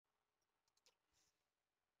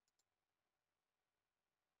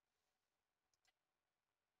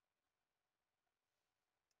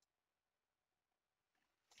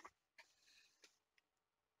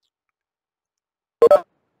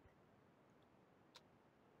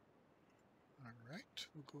All right,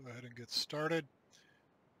 we'll go ahead and get started.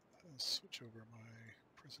 Switch over my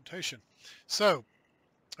presentation. So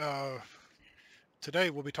uh, today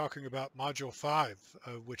we'll be talking about Module 5,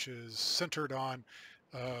 which is centered on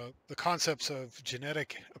the concepts of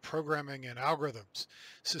genetic programming and algorithms.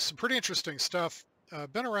 So some pretty interesting stuff,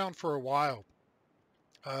 been around for a while.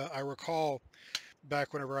 I recall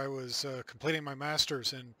back whenever I was completing my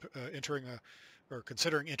master's and entering a or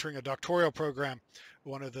considering entering a doctoral program,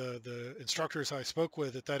 one of the instructors I spoke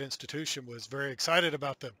with at that institution was very excited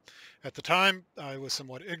about them. At the time, I was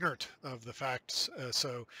somewhat ignorant of the facts,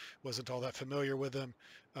 so wasn't all that familiar with them.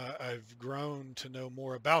 I've grown to know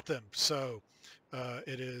more about them, so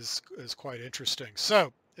it is quite interesting.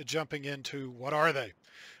 So jumping into what are they?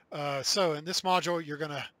 So in this module, you're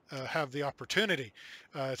going to have the opportunity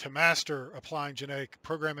to master applying genetic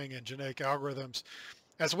programming and genetic algorithms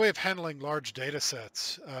as a way of handling large data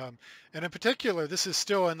sets. And in particular, this is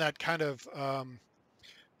still in that kind of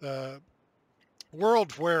uh,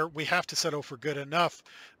 world where we have to settle for good enough,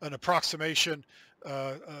 an approximation,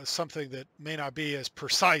 something that may not be as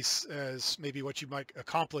precise as maybe what you might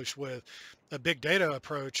accomplish with a big data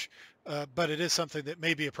approach, but it is something that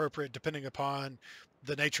may be appropriate depending upon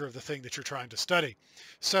the nature of the thing that you're trying to study.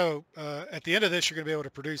 So at the end of this, you're going to be able to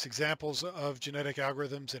produce examples of genetic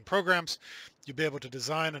algorithms and programs. You'll be able to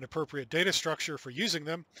design an appropriate data structure for using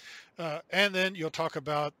them. And then you'll talk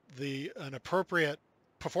about an appropriate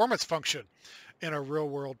performance function in a real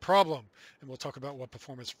world problem. And we'll talk about what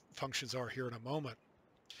performance functions are here in a moment.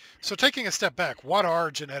 So taking a step back, what are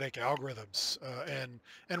genetic algorithms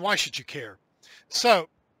and why should you care? So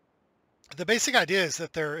the basic idea is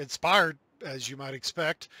that they're inspired, as you might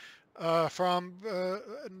expect, from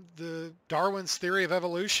the Darwin's theory of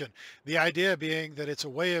evolution. The idea being that it's a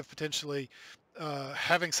way of potentially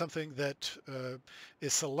having something that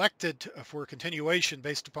is selected for continuation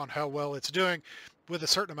based upon how well it's doing, with a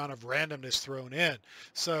certain amount of randomness thrown in.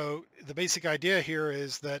 So the basic idea here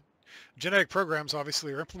is that genetic programs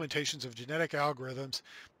obviously are implementations of genetic algorithms,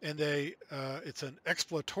 and it's an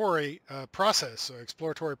exploratory process,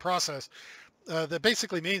 that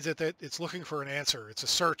basically means that it's looking for an answer. It's a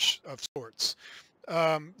search of sorts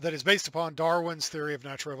that is based upon Darwin's theory of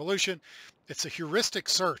natural evolution. It's a heuristic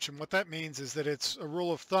search, and what that means is that it's a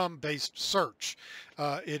rule of thumb based search.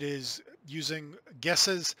 It is using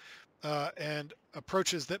guesses and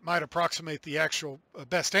approaches that might approximate the actual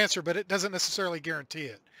best answer, but it doesn't necessarily guarantee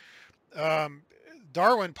it.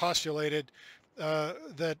 Darwin postulated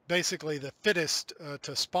that basically the fittest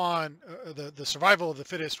to spawn, the survival of the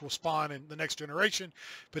fittest will spawn in the next generation,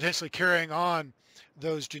 potentially carrying on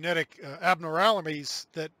those genetic abnormalities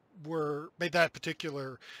that made that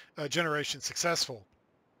particular generation successful.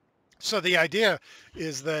 So the idea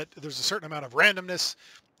is that there's a certain amount of randomness,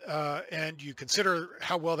 and you consider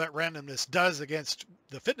how well that randomness does against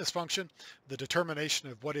the fitness function, the determination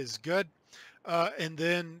of what is good, and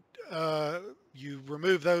then you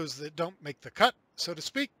remove those that don't make the cut, so to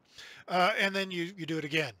speak, and then you do it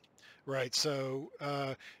again, right? So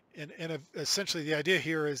essentially the idea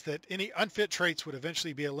here is that any unfit traits would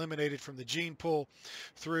eventually be eliminated from the gene pool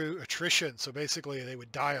through attrition. So basically they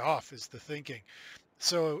would die off is the thinking.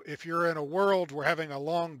 So if you're in a world where having a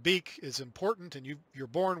long beak is important and you're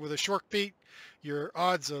born with a short beak, your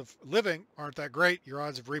odds of living aren't that great. Your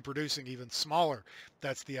odds of reproducing even smaller.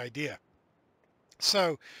 That's the idea.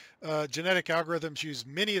 So genetic algorithms use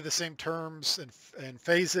many of the same terms and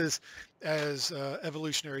phases as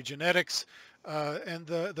evolutionary genetics. And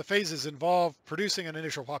the phases involve producing an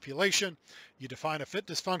initial population. You define a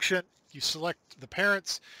fitness function. You select the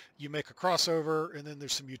parents. You make a crossover, and then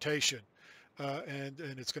there's some mutation. And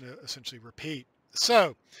it's going to essentially repeat.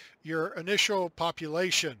 So your initial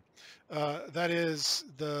population, that is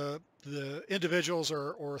the individuals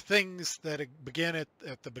or things that begin at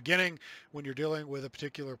the beginning when you're dealing with a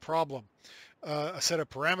particular problem. A set of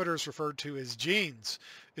parameters referred to as genes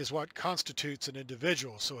is what constitutes an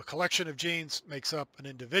individual. So a collection of genes makes up an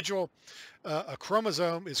individual. A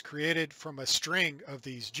chromosome is created from a string of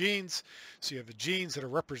these genes. So you have the genes that are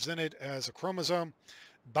represented as a chromosome.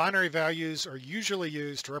 Binary values are usually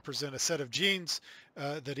used to represent a set of genes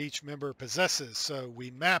that each member possesses. So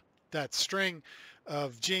we map that string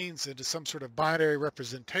of genes into some sort of binary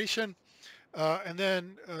representation. And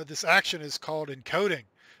then this action is called encoding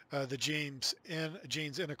the genes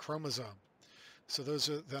in a chromosome. So those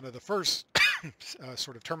are kind of the first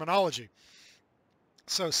sort of terminology.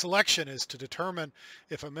 So selection is to determine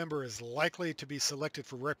if a member is likely to be selected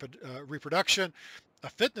for reproduction. A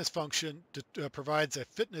fitness function provides a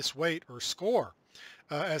fitness weight or score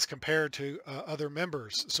as compared to other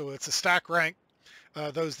members. So it's a stack rank.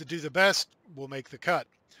 Those that do the best will make the cut.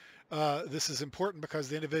 This is important because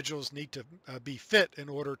the individuals need to be fit in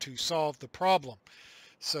order to solve the problem.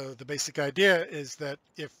 So the basic idea is that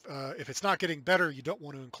if it's not getting better, you don't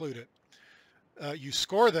want to include it. You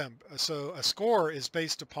score them. So a score is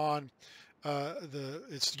based upon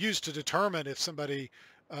it's used to determine if somebody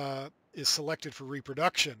is selected for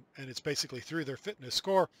reproduction, and it's basically through their fitness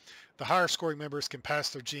score. The higher scoring members can pass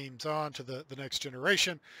their genes on to the next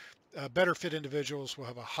generation. Better fit individuals will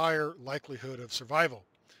have a higher likelihood of survival.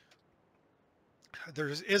 There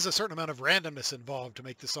is a certain amount of randomness involved to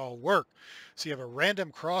make this all work. So you have a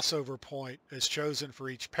random crossover point is chosen for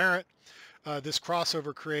each parent. This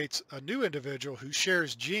crossover creates a new individual who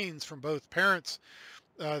shares genes from both parents.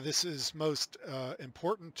 This is most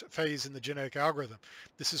important phase in the genetic algorithm.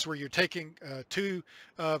 This is where you're taking two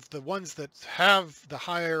of the ones that have the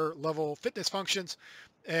higher level fitness functions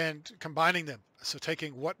and combining them. So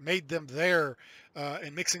taking what made them there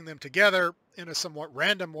and mixing them together in a somewhat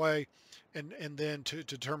random way, and then to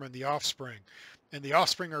determine the offspring. And the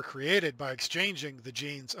offspring are created by exchanging the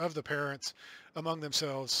genes of the parents among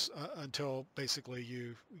themselves until basically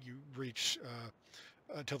you reach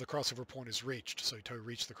until the crossover point is reached. So you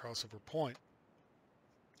reach the crossover point.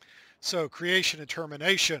 So creation and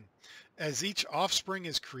termination. As each offspring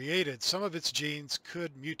is created, some of its genes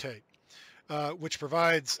could mutate, which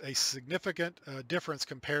provides a significant difference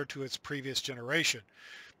compared to its previous generation.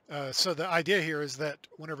 So the idea here is that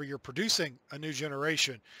whenever you're producing a new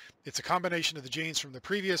generation, it's a combination of the genes from the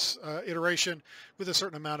previous iteration with a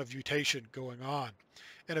certain amount of mutation going on.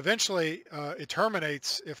 And eventually it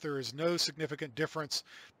terminates if there is no significant difference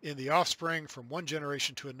in the offspring from one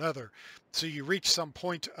generation to another. So you reach some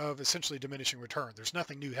point of essentially diminishing return. There's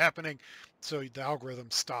nothing new happening, so the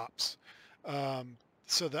algorithm stops.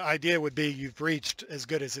 So the idea would be you've reached as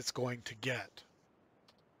good as it's going to get.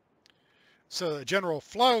 So the general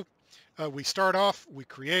flow, we start off, we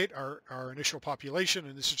create our initial population,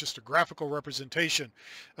 and this is just a graphical representation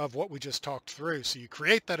of what we just talked through. So you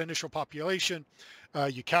create that initial population,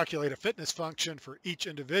 you calculate a fitness function for each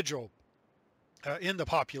individual in the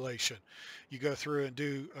population. You go through and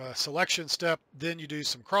do a selection step, then you do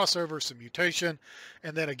some crossover, some mutation,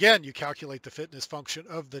 and then again you calculate the fitness function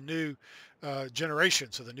of the new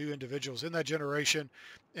generation, so the new individuals in that generation,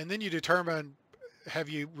 and then you determine, have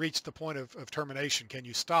you reached the point of termination? Can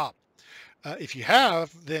you stop? If you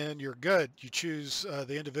have, then you're good. You choose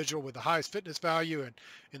the individual with the highest fitness value,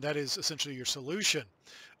 and that is essentially your solution.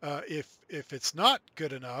 If it's not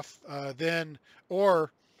good enough, then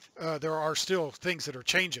there are still things that are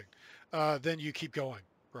changing, then you keep going,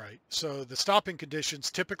 right? So the stopping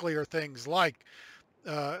conditions typically are things like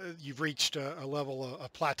you've reached a level, a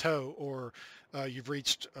plateau, or you've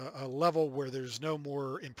reached a level where there's no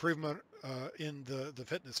more improvement in the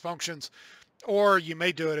fitness functions, or you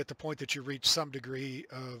may do it at the point that you reach some degree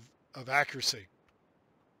of accuracy.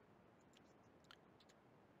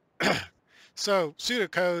 So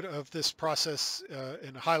pseudocode of this process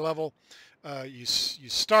in a high level, you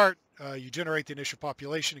start, you generate the initial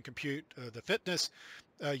population and compute the fitness.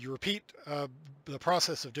 You repeat the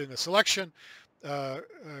process of doing a selection,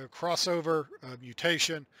 crossover,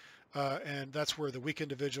 mutation, and that's where the weak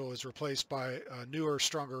individual is replaced by a newer,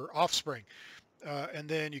 stronger offspring. And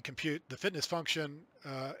then you compute the fitness function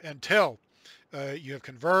until you have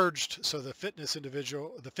converged, so the fittest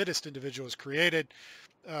individual is created,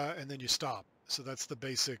 and then you stop. So that's the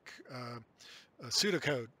basic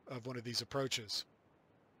pseudocode of one of these approaches.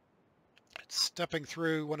 Stepping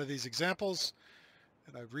through one of these examples,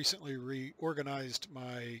 and I've recently reorganized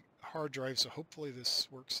my hard drive, so hopefully this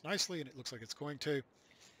works nicely, and it looks like it's going to.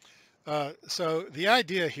 So the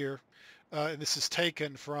idea here, and this is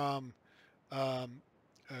taken from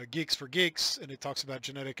Geeks for Geeks, and it talks about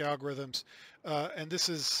genetic algorithms, and this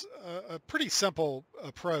is a pretty simple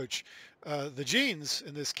approach. The genes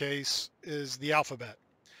in this case is the alphabet.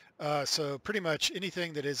 So pretty much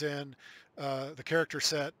anything that is in the character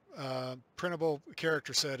set, printable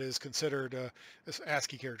character set, is considered an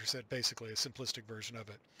ASCII character set, basically a simplistic version of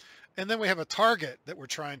it. And then we have a target that we're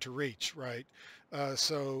trying to reach, right?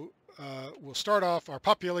 So we'll start off, our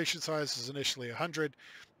population size is initially 100.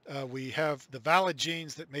 We have the valid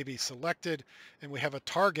genes that may be selected, and we have a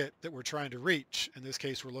target that we're trying to reach. In this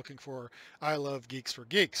case, we're looking for I love Geeks for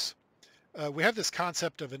Geeks. We have this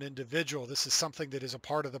concept of an individual. This is something that is a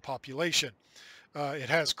part of the population. It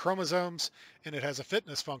has chromosomes, and it has a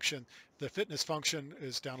fitness function. The fitness function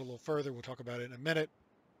is down a little further. We'll talk about it in a minute.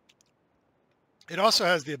 It also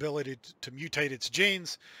has the ability to mutate its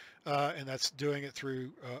genes, and that's doing it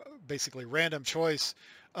through basically random choice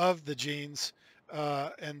of the genes.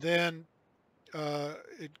 And then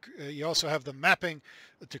you also have the mapping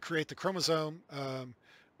to create the chromosome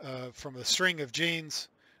from a string of genes,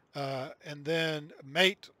 and then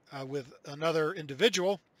mate with another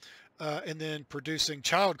individual, and then producing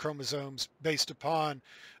child chromosomes based upon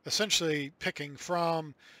essentially picking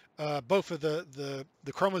from both of the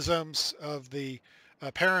chromosomes of the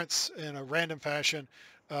parents in a random fashion,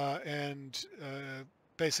 and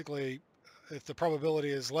basically if the probability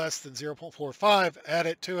is less than 0.45, add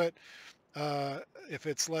it to it. If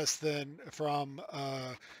it's less than from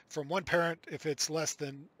one parent, if it's less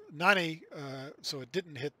than 90, so it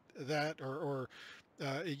didn't hit that, or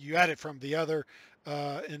you add it from the other,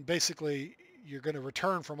 and basically you're going to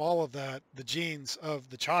return from all of that the genes of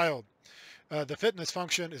the child. The fitness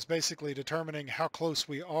function is basically determining how close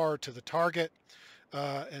we are to the target,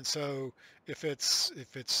 and so if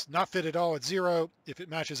it's not fit at all, it's 0. If it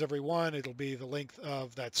matches every one, it'll be the length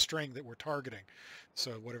of that string that we're targeting.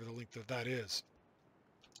 So whatever the length of that is.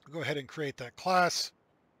 I'll go ahead and create that class.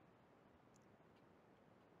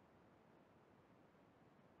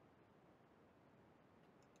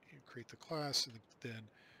 You create the class, and then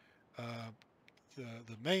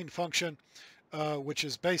the main function, which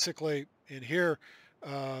is basically in here,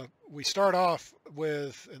 we start off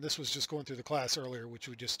with, and this was just going through the class earlier, which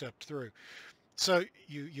we just stepped through. So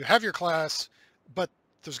you have your class, but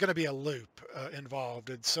there's going to be a loop involved.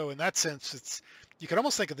 And so in that sense, you can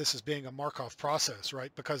almost think of this as being a Markov process,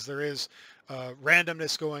 right? Because there is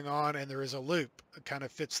randomness going on and there is a loop. It kind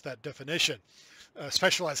of fits that definition, a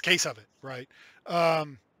specialized case of it, right?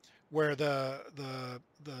 Where the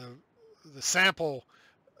sample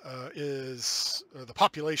or the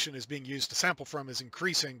population is being used to sample from is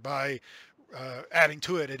increasing by adding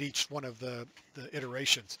to it at each one of the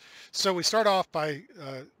iterations. So we start off by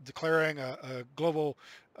declaring a global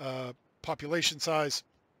population size.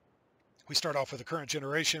 We start off with the current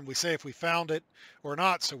generation. We say if we found it or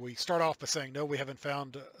not. So we start off by saying, no, we haven't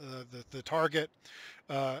found the target.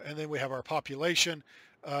 And then we have our population.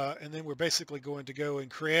 And then we're basically going to go and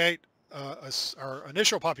create our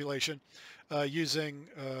initial population using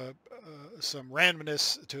some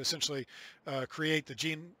randomness to essentially create the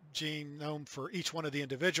genome for each one of the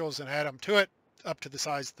individuals and add them to it up to the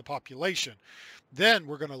size of the population. Then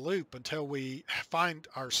we're going to loop until we find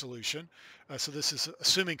our solution. So this is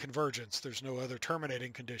assuming convergence. There's no other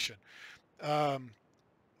terminating condition.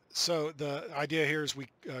 So the idea here is we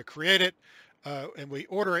create it and we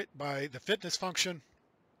order it by the fitness function.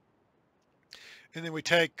 And then we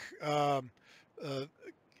take,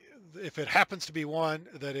 if it happens to be one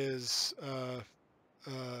that is,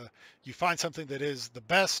 you find something that is the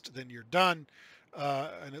best, then you're done.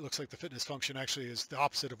 And it looks like the fitness function actually is the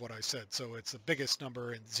opposite of what I said. So it's the biggest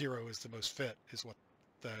number and 0 is the most fit, is what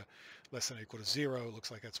the less than or equal to 0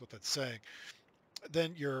 looks like. That's what that's saying.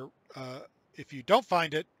 Then you're, if you don't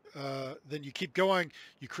find it, then you keep going.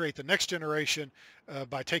 You create the next generation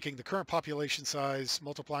by taking the current population size,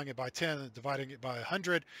 multiplying it by 10, and dividing it by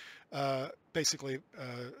 100, basically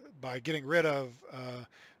by getting rid of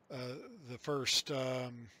the first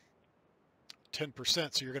 10%.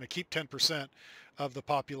 So you're going to keep 10% of the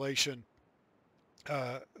population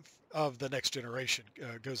of the next generation,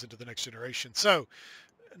 goes into the next generation. So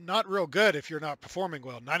not real good if you're not performing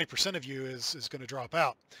well. 90% of you is going to drop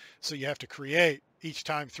out. So you have to create each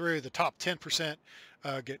time through. The top 10%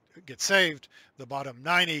 get saved. The bottom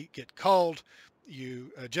 90 get culled.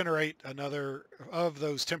 You generate another of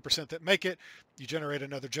those 10% that make it. You generate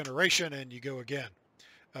another generation and you go again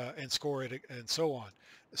and score it and so on.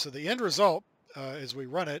 So the end result as we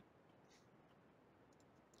run it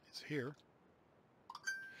is here.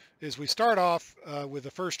 Is we start off with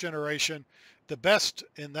the first generation. The best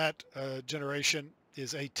in that generation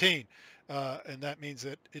is 18, and that means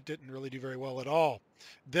that it didn't really do very well at all.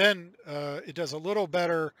 Then it does a little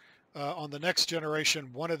better on the next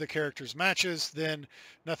generation. One of the characters matches, then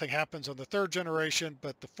nothing happens on the third generation,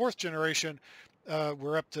 but the fourth generation,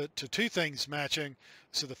 we're up to 2 things matching,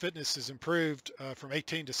 so the fitness is improved from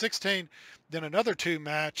 18 to 16. Then another 2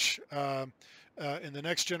 match in the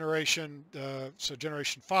next generation, so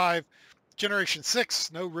generation 5. Generation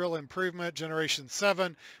 6, no real improvement. Generation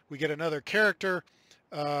 7, we get another character.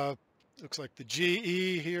 Looks like the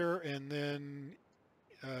GE here, and then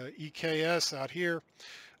EKS out here.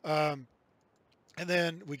 And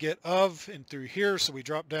then we get of in through here, so we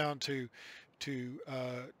drop down to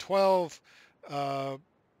 12,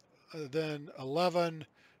 then 11,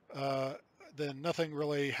 then nothing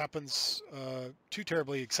really happens too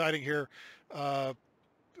terribly exciting here.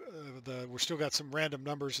 We're still got some random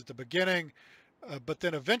numbers at the beginning, but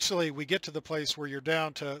then eventually we get to the place where you're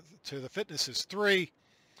down to the fitness is 3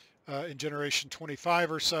 in generation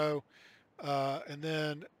 25 or so, and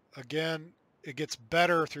then again it gets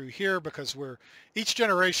better through here because each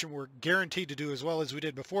generation we're guaranteed to do as well as we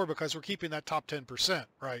did before because we're keeping that top 10%,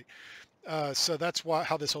 right? So that's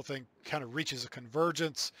how this whole thing kind of reaches a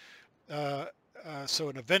convergence. And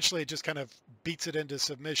eventually it just kind of beats it into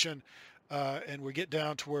submission, and we get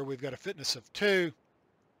down to where we've got a fitness of 2.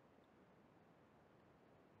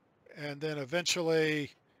 And then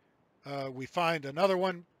eventually we find another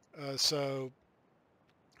one.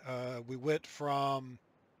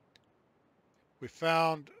 We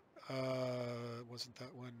found, wasn't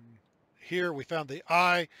that one here? We found the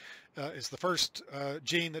I is the first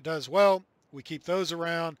gene that does well. We keep those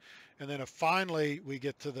around. And then finally, we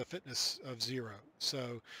get to the fitness of 0.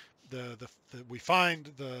 So we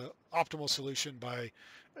find the optimal solution by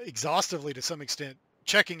exhaustively, to some extent,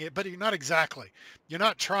 checking it, but you're not exactly. You're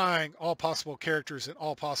not trying all possible characters in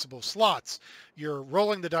all possible slots. You're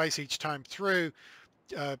rolling the dice each time through,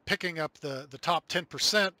 picking up the top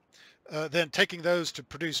 10%, then taking those to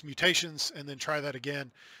produce mutations, and then try that again,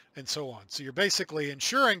 and so on. So you're basically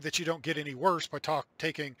ensuring that you don't get any worse by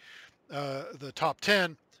taking the top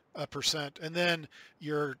 10%, and then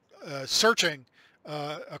you're searching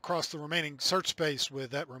across the remaining search space with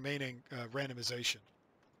that remaining randomization.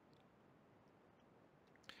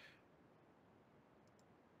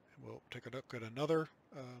 And we'll take a look at another.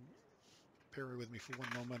 Bear with me for one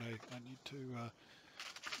moment. I need to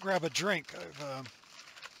grab a drink. I've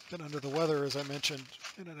been under the weather, as I mentioned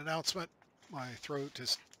in an announcement. My throat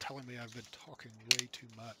is telling me I've been talking way too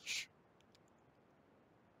much.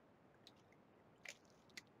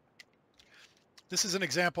 This is an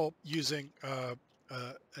example using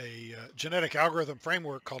a genetic algorithm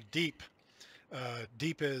framework called DEEP.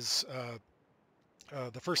 DEEP is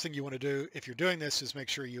the first thing you want to do if you're doing this is make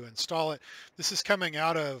sure you install it. This is coming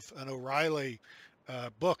out of an O'Reilly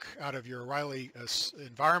book, out of your O'Reilly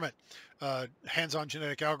environment. Hands-on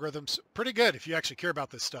genetic algorithms, pretty good if you actually care about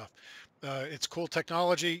this stuff. It's cool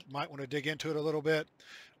technology. Might want to dig into it a little bit.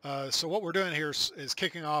 So what we're doing here is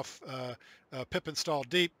kicking off pip install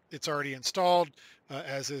DEEP. It's already installed,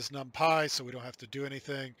 as is NumPy, so we don't have to do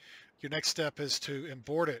anything. Your next step is to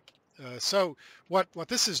import it. So what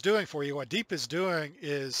this is doing for you, what DEEP is doing,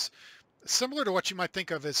 is similar to what you might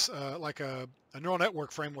think of as like a neural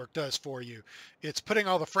network framework does for you. It's putting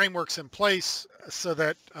all the frameworks in place so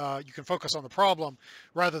that you can focus on the problem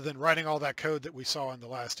rather than writing all that code that we saw in the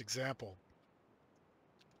last example.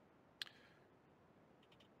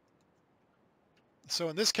 So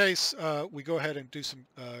in this case, we go ahead and do some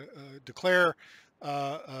declare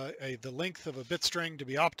the length of a bit string to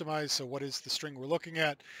be optimized. So what is the string we're looking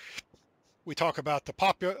at? We talk about the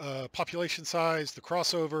population size, the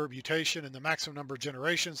crossover, mutation, and the maximum number of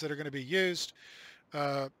generations that are going to be used.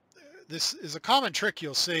 This is a common trick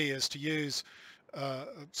you'll see, is to use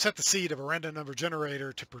set the seed of a random number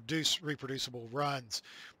generator to produce reproducible runs.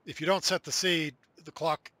 If you don't set the seed, the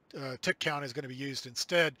clock tick count is going to be used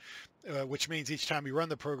instead, which means each time you run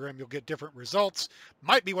the program, you'll get different results.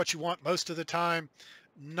 Might be what you want most of the time,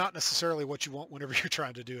 not necessarily what you want whenever you're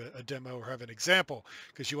trying to do a demo or have an example,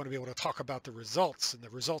 because you want to be able to talk about the results, and the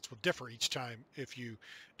results will differ each time if you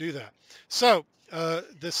do that. So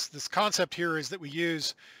this concept here is that we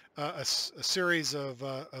use a series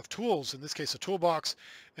of tools, in this case a toolbox,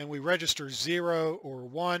 and we register 0 or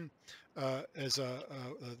 1 as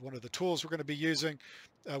one of the tools we're going to be using.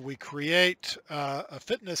 We create a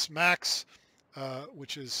fitness max,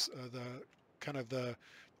 which is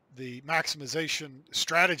the maximization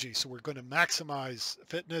strategy. So we're going to maximize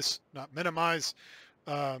fitness, not minimize.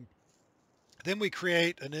 Then we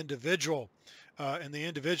create an individual, and the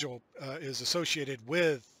individual is associated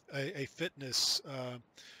with a fitness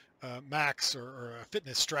max or a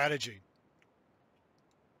fitness strategy.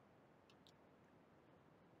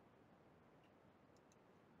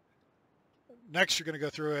 Next, you're going to go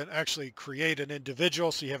through and actually create an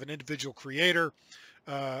individual. So you have an individual creator.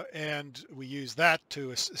 And we use that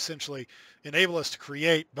to essentially enable us to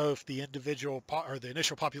create both the individual or the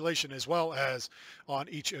initial population as well as on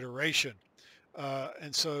each iteration.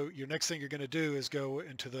 And so your next thing you're going to do is go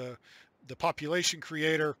into the population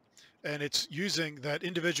creator, and it's using that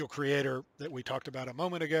individual creator that we talked about a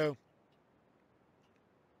moment ago.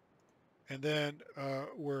 And then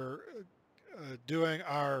we're doing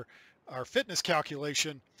our fitness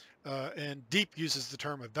calculation. And DEEP uses the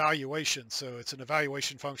term evaluation, so it's an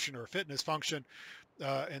evaluation function or a fitness function.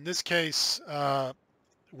 In this case,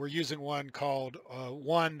 we're using one called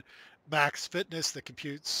 1 max fitness that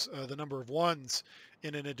computes the number of ones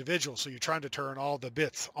in an individual. So you're trying to turn all the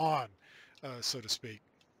bits on, so to speak.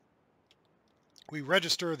 We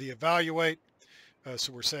register the evaluate,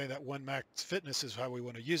 so we're saying that 1 max fitness is how we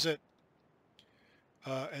want to use it.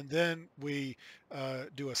 And then we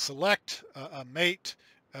do a select, a mate,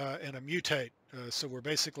 and a mutate. So we're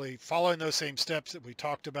basically following those same steps that we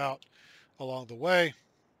talked about along the way.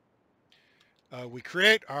 We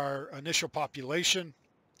create our initial population,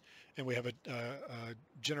 and we have a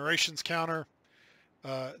generations counter.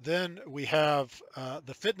 Then we have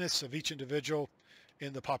the fitness of each individual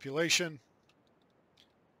in the population.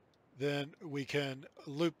 Then we can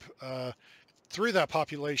loop through that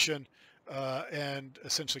population and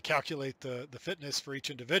essentially calculate the fitness for each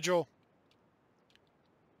individual.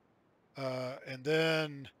 And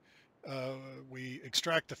then we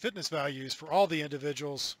extract the fitness values for all the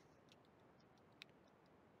individuals.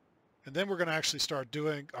 And then we're going to actually start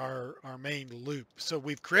doing our main loop. So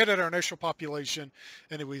we've created our initial population,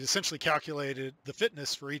 and we've essentially calculated the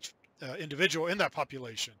fitness for each individual in that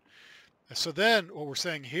population. And so then what we're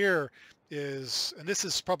saying here is, and this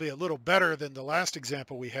is probably a little better than the last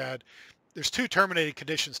example we had, there's two terminating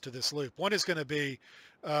conditions to this loop. One is going to be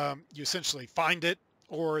you essentially find it,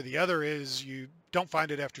 or the other is you don't find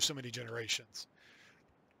it after so many generations.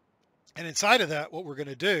 And inside of that, what we're going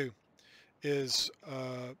to do is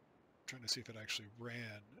trying to see if it actually ran.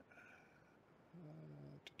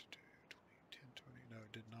 1020, no,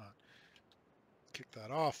 it did not. Kick that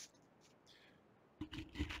off.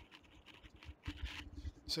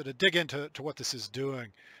 So to dig into what this is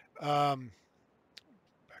doing, back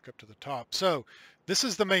up to the top. So this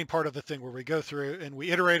is the main part of the thing where we go through and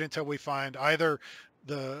we iterate until we find either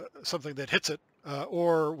something that hits it,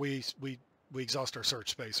 or we exhaust our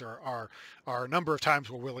search space, or our number of times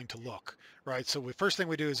we're willing to look, right? So the first thing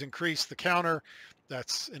we do is increase the counter.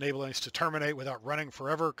 That's enabling us to terminate without running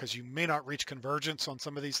forever, because you may not reach convergence on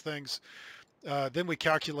some of these things. Then we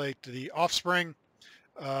calculate the offspring,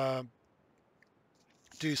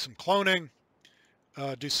 do some cloning,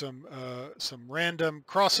 do some random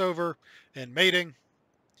crossover and mating,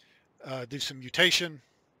 do some mutation,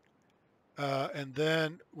 and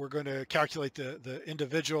then we're going to calculate the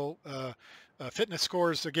individual fitness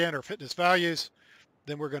scores again, or fitness values.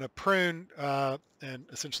 Then we're going to prune and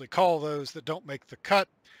essentially call those that don't make the cut,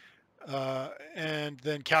 and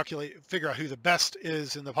then figure out who the best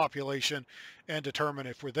is in the population and determine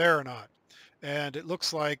if we're there or not. And it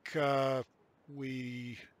looks like I'm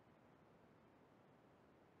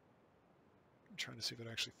trying to see if it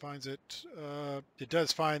actually finds it. It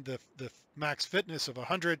does find the max fitness of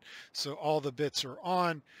 100, so all the bits are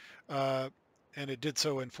on, and it did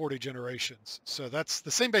so in 40 generations. So that's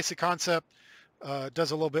the same basic concept.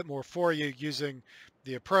 Does a little bit more for you using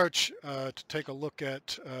the approach to take a look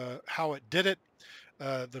at how it did it.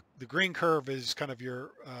 The green curve is kind of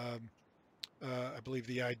your, I believe,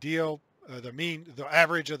 the ideal, the mean, the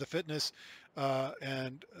average of the fitness,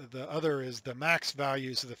 and the other is the max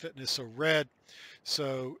values of the fitness, so red.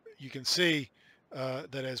 So you can see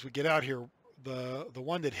that as we get out here, the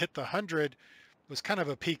one that hit the 100 was kind of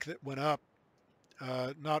a peak that went up.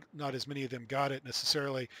 Not as many of them got it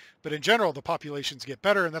necessarily, but in general the populations get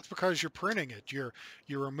better, and that's because you're pruning it. You're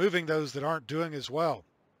removing those that aren't doing as well.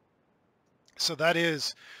 So that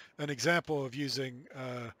is an example of using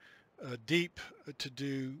deep to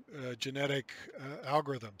do genetic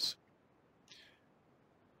algorithms.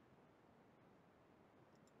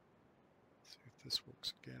 Let's see if this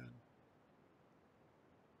works again.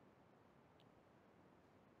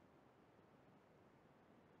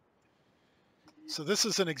 So this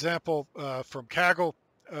is an example from Kaggle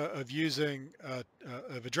of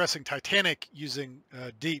addressing Titanic using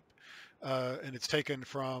deep, and it's taken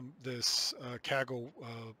from this Kaggle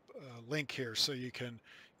link here. So you can,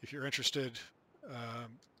 if you're interested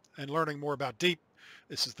in learning more about deep,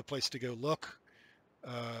 this is the place to go look.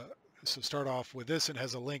 So start off with this, and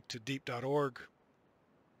has a link to deep.org.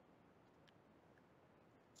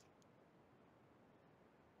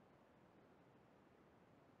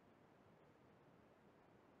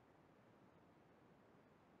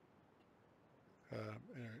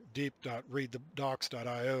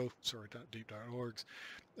 deep.readthedocs.io, sorry, .deep.org.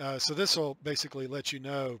 So this will basically let you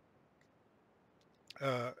know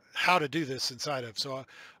how to do this inside of. So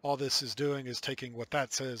all this is doing is taking what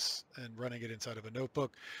that says and running it inside of a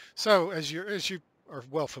notebook. So as you are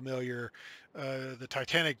well familiar, the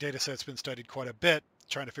Titanic data set's been studied quite a bit,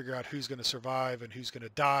 trying to figure out who's going to survive and who's going to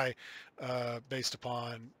die based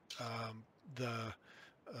upon the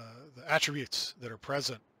attributes that are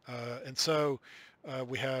present. And so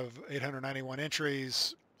we have 891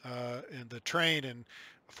 entries in the train and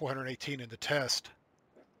 418 in the test.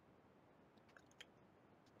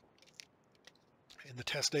 In the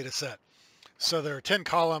test data set. So there are 10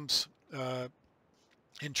 columns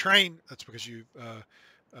in train. That's because you,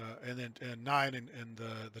 and 9 in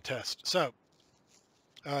the test. So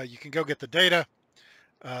you can go get the data,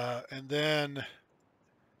 and then let's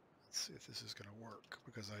see if this is going to work,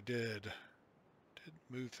 because I did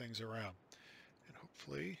move things around, and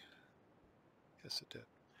hopefully, yes, it did.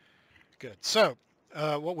 Good. So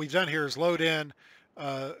what we've done here is load in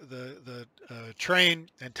the train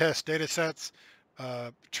and test data sets,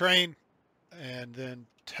 train and then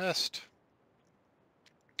test.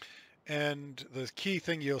 And the key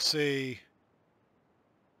thing you'll see,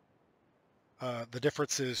 the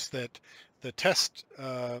difference is that the test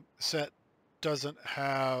set doesn't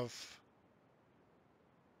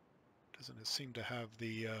seem to have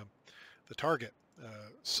the target.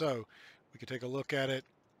 So we can take a look at it,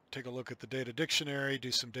 take a look at the data dictionary,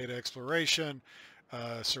 do some data exploration,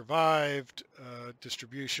 survived,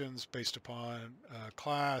 distributions based upon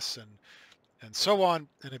class, and so on.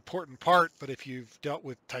 An important part, but if you've dealt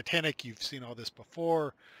with Titanic, you've seen all this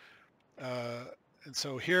before. And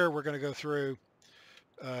so here we're going to go through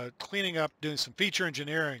cleaning up, doing some feature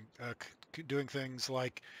engineering, doing things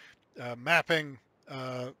like mapping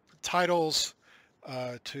titles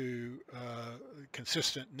to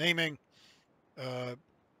consistent naming,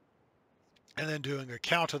 and then doing a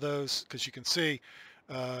count of those, because you can see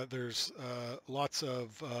there's lots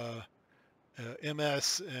of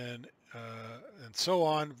MS and so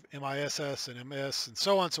on, MISS and MS and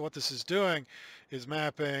so on. So what this is doing is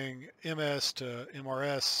mapping MS to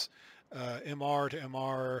MRS, MR to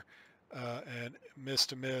MR, and Miss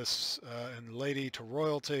to Miss, and Lady to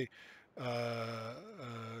Royalty,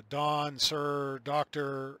 Don, Sir,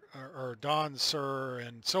 Doctor, or Don, Sir,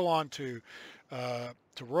 and so on to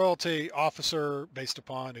Royalty, Officer, based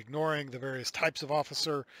upon ignoring the various types of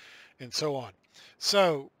officer, and so on.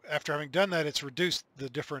 So after having done that, it's reduced the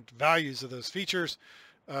different values of those features,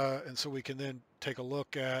 and so we can then take a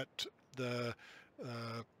look at the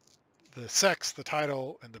sex, the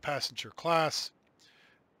title, and the passenger class,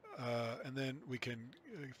 and then we can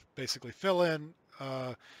basically fill in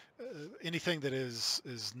anything that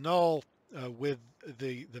is null with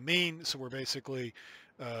the mean. So we're basically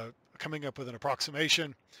coming up with an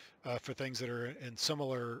approximation for things that are in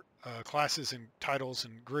similar classes and titles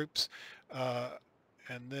and groups,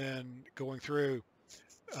 and then going through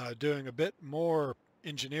doing a bit more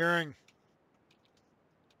engineering,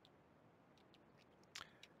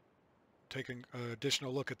 taking an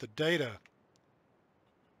additional look at the data.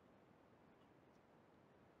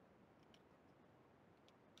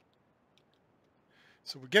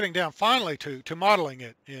 So we're getting down finally to modeling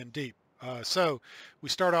it in Deep. So we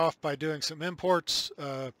start off by doing some imports,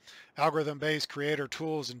 algorithm-based creator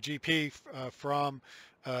tools and GP from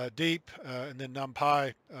Deep, and then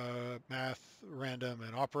NumPy, math, random,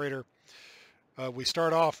 and operator. We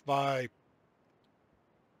start off by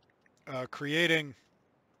creating,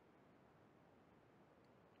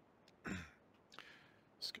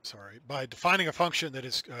 by defining a function that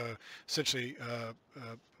is essentially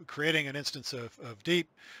creating an instance of Deep.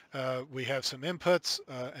 We have some inputs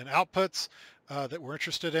and outputs that we're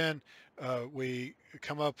interested in. We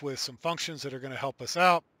come up with some functions that are going to help us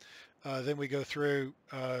out. Then we go through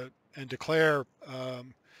and declare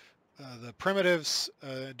the primitives,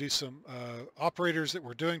 do some operators that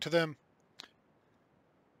we're doing to them.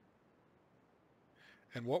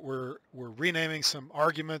 And what we're renaming some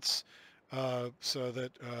arguments, so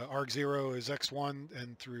that arg0 is x1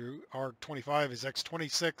 and through arg25 is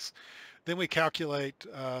x26. Then we calculate,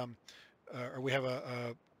 or we have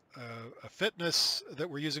a fitness that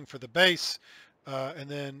we're using for the base, and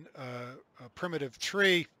then a primitive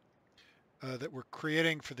tree that we're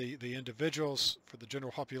creating for the individuals, for the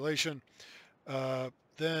general population.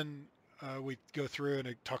 Then we go through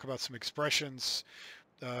and talk about some expressions,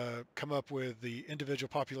 come up with the individual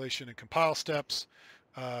population and compile steps.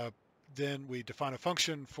 Then we define a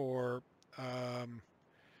function for,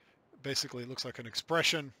 basically it looks like an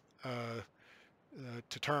expression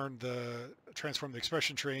to transform the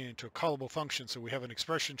expression tree into a callable function. So we have an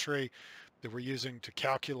expression tree that we're using to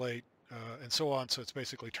calculate and so on. So it's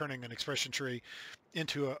basically turning an expression tree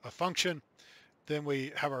into a function. Then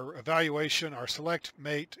we have our evaluation, our select,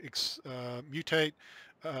 mate, mutate,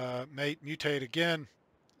 mate, mutate again,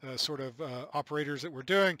 sort of operators that we're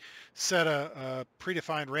doing, set a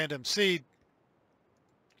predefined random seed,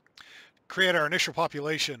 create our initial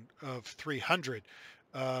population of 300.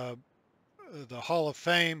 The Hall of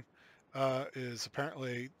Fame is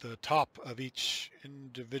apparently the top of each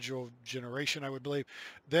individual generation, I would believe.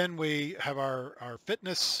 Then we have our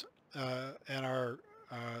fitness and our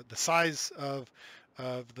the size of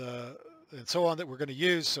the and so on that we're going to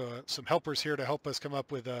use. So some helpers here to help us come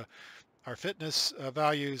up with our fitness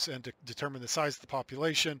values and to determine the size of the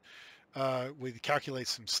population. We calculate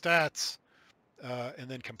some stats, and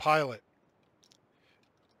then compile it.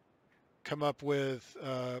 Come up with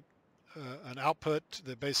an output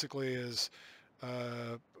that basically is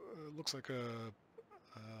looks like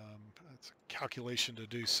it's a calculation to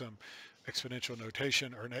do some exponential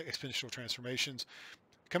notation or exponential transformations.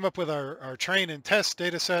 Come up with our train and test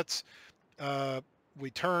data sets. We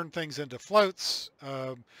turn things into floats.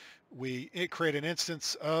 We create an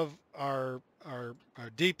instance of our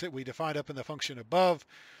deep that we defined up in the function above.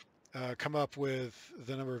 Come up with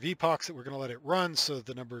the number of epochs that we're going to let it run, so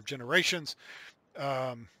the number of generations.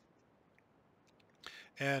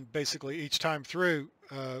 And basically each time through,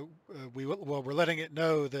 we're letting it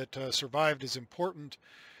know that survived is important,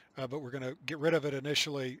 but we're going to get rid of it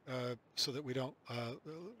initially so that we don't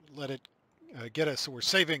let it get us. So we're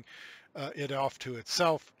saving it off to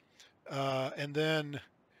itself. And then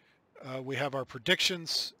we have our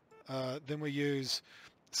predictions. Then we use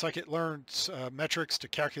scikit-learn's metrics to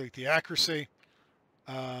calculate the accuracy,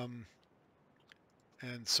 and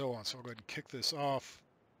so on. So I'll go ahead and kick this off.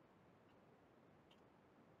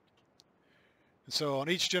 And so on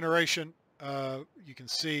each generation, you can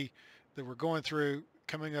see that we're going through,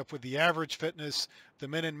 coming up with the average fitness, the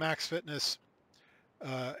min and max fitness,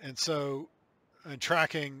 and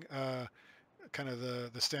tracking kind of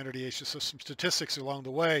the standard deviation. So some statistics along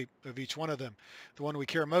the way of each one of them. The one we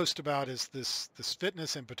care most about is this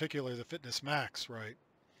fitness, in particular the fitness max, right?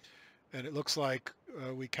 And it looks like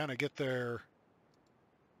we kind of get there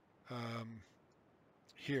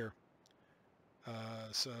here.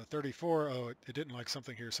 So 34, it didn't like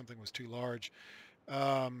something here, something was too large.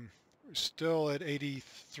 We're still at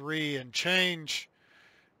 83 and change.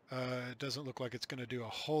 It doesn't look like it's going to do a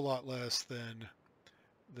whole lot less than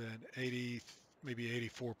 80, maybe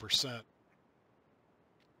 84%.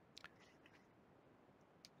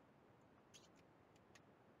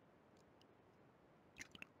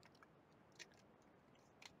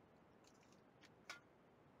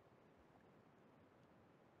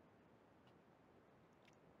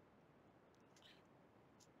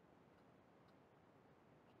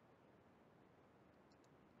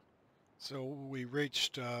 So we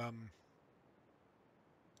reached around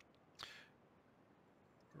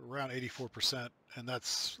 84%, and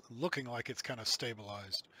that's looking like it's kind of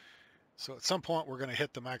stabilized. So at some point we're going to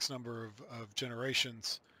hit the max number of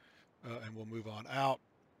generations, and we'll move on out.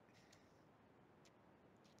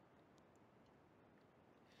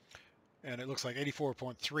 And it looks like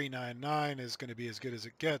 84.399 is going to be as good as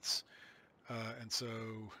it gets, and so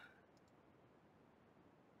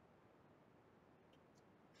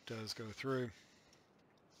it does go through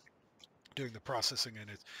doing the processing. And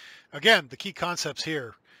it's, again, the key concepts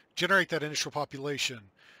here: generate that initial population,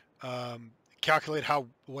 calculate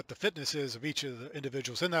what the fitness is of each of the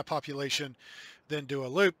individuals in that population, then do a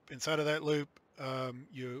loop. Inside of that loop,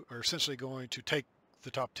 you are essentially going to take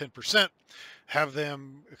the top 10%, have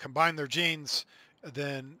them combine their genes,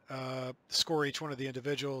 then score each one of the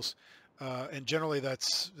individuals. And generally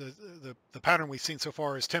that's the pattern we've seen so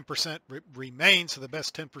far is 10% remain, so the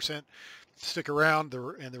best 10% stick around,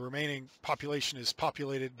 and the remaining population is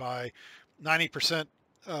populated by 90%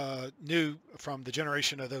 new from the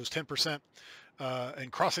generation of those 10%,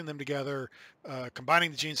 and crossing them together, combining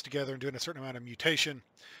the genes together and doing a certain amount of mutation.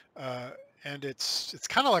 And it's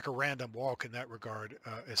kind of like a random walk in that regard,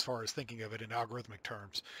 as far as thinking of it in algorithmic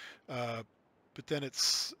terms. But then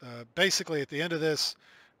it's basically at the end of this,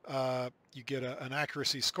 you get an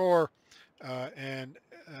accuracy score, and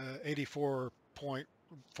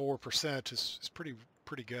 84.4% is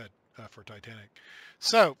pretty good for Titanic.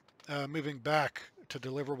 So moving back to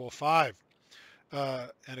deliverable 5,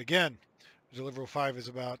 and again, deliverable 5 is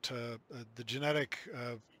about the genetic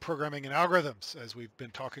programming and algorithms, as we've been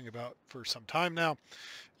talking about for some time now.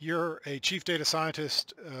 You're a chief data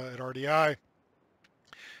scientist at RDI.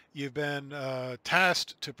 You've been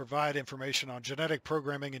tasked to provide information on genetic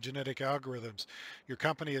programming and genetic algorithms. Your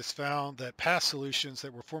company has found that past solutions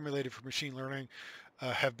that were formulated for machine learning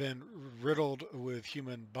have been riddled with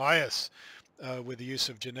human bias. With the use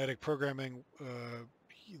of genetic programming,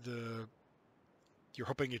 you're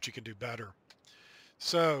hoping that you can do better.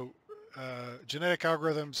 So genetic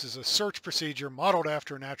algorithms is a search procedure modeled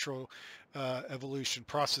after natural evolution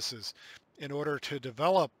processes. In order to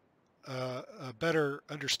develop a better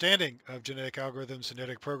understanding of genetic algorithms and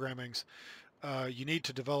genetic programmings, you need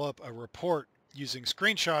to develop a report using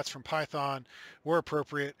screenshots from Python where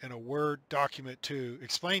appropriate in a Word document to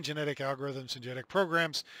explain genetic algorithms and genetic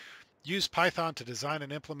programs. Use Python to design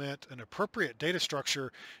and implement an appropriate data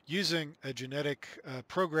structure using a genetic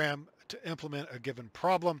program to implement a given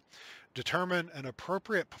problem. Determine an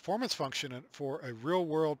appropriate performance function for a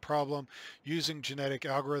real-world problem using genetic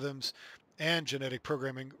algorithms, and genetic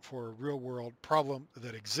programming for a real-world problem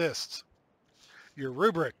that exists. Your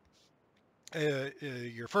rubric,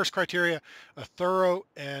 your first criteria, a thorough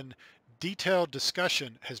and detailed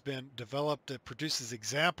discussion has been developed that produces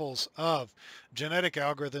examples of genetic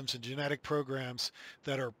algorithms and genetic programs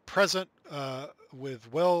that are present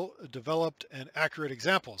with well-developed and accurate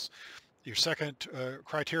examples. Your second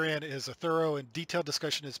criterion is a thorough and detailed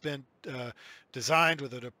discussion has been designed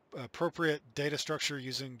with an appropriate data structure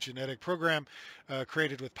using genetic program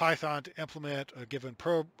created with Python to implement a given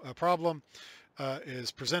problem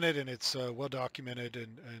is presented, and it's well documented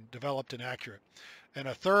and developed and accurate. And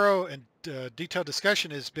a thorough and detailed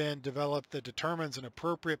discussion has been developed that determines an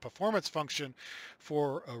appropriate performance function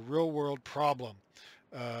for a real-world problem.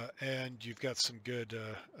 And you've got some good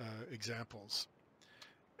examples.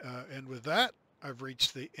 And with that, I've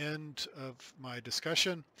reached the end of my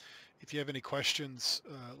discussion. If you have any questions,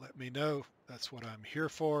 let me know. That's what I'm here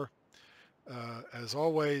for. As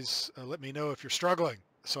always, let me know if you're struggling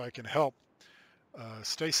so I can help.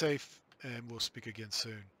 Stay safe, and we'll speak again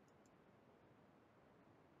soon.